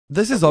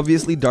This is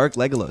obviously Dark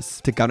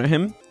Legolas. To counter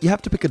him, you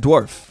have to pick a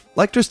dwarf.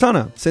 Like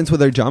Tristana, since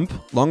with her jump,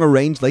 longer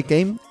range late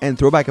game, and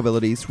throwback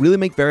abilities really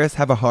make Varus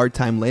have a hard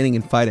time laning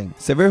and fighting.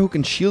 Sivir, who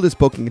can shield his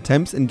poking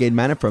attempts and gain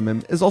mana from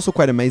him, is also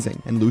quite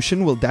amazing, and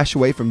Lucian will dash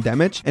away from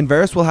damage, and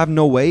Varus will have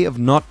no way of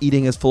not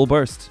eating his full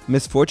burst.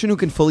 Misfortune, who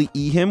can fully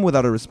E him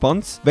without a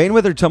response, Vayne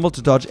with her tumble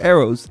to dodge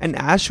arrows, and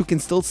Ashe, who can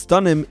still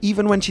stun him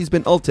even when she's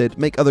been ulted,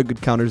 make other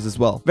good counters as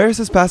well.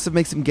 Varus's passive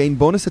makes him gain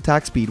bonus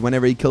attack speed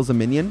whenever he kills a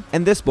minion,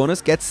 and this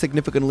bonus gets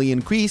significantly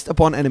increased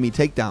upon enemy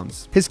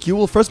takedowns. His Q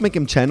will first make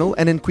him channel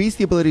and increase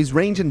the ability's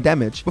range and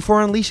damage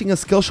before unleashing a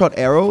skill shot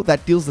arrow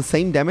that deals the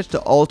same damage to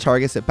all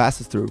targets it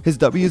passes through. His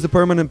W is a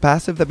permanent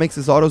passive that makes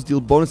his autos deal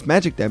bonus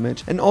magic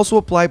damage and also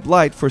apply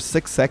blight for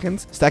 6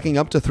 seconds, stacking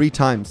up to 3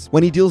 times.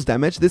 When he deals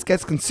damage, this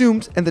gets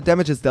consumed and the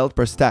damage is dealt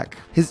per stack.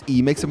 His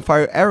E makes him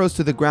fire arrows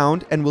to the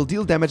ground and will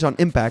deal damage on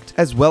impact,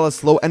 as well as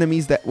slow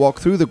enemies that walk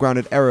through the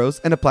grounded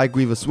arrows and apply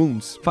grievous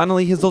wounds.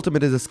 Finally, his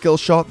ultimate is a skill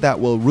shot that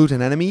will root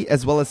an enemy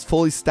as well as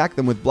fully stack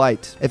them with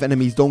blight. If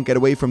enemies don't get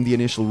away from the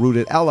initial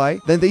rooted ally,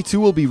 then they too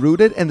will be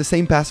rooted, and the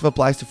same passive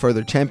applies to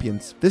further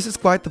champions. This is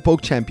quite the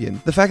poke champion.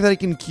 The fact that he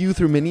can Q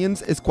through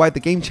minions is quite the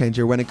game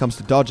changer when it comes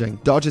to dodging.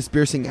 Dodge his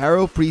piercing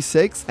arrow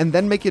pre-6 and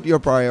then make it your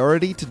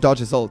priority to dodge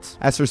his ult.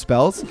 As for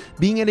spells,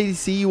 being an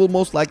ADC, you will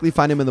most likely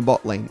find him in the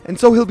bot lane, and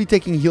so he'll be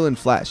taking heal and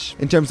flash.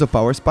 In terms of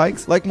power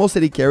spikes, like most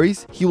AD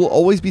carries, he will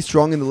always be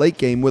strong in the late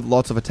game with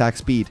lots of attack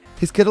speed.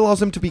 His kit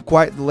allows him to be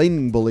quite the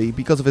laning bully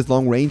because of his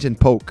long range and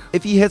poke.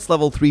 If he hits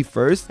level 3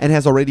 first and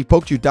has already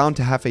poked you down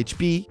to half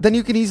HP, then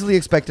you can easily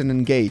expect an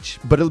engage,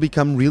 but it'll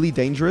become really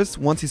dangerous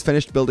once he's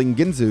finished building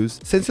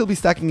Ginzus, since he'll be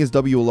stacking his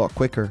W a lot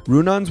quicker.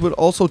 Runons would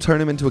also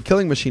turn him into a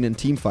killing machine in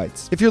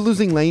teamfights. If you're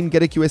losing lane,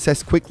 get a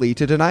QSS quickly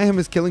to deny him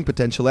his killing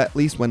potential, at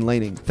least when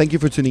laning. Thank you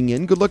for tuning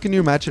in, good luck in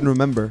your match, and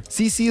remember,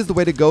 CC is the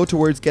way to go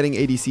towards getting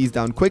ADCs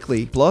down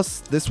quickly. Plus,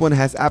 this one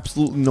has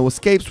absolutely no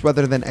escapes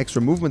rather than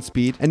extra movement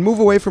speed, and move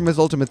away from his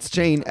ultimate's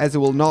chain as it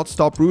will not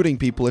stop rooting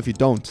people if you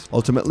don't.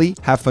 Ultimately,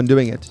 have fun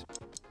doing it.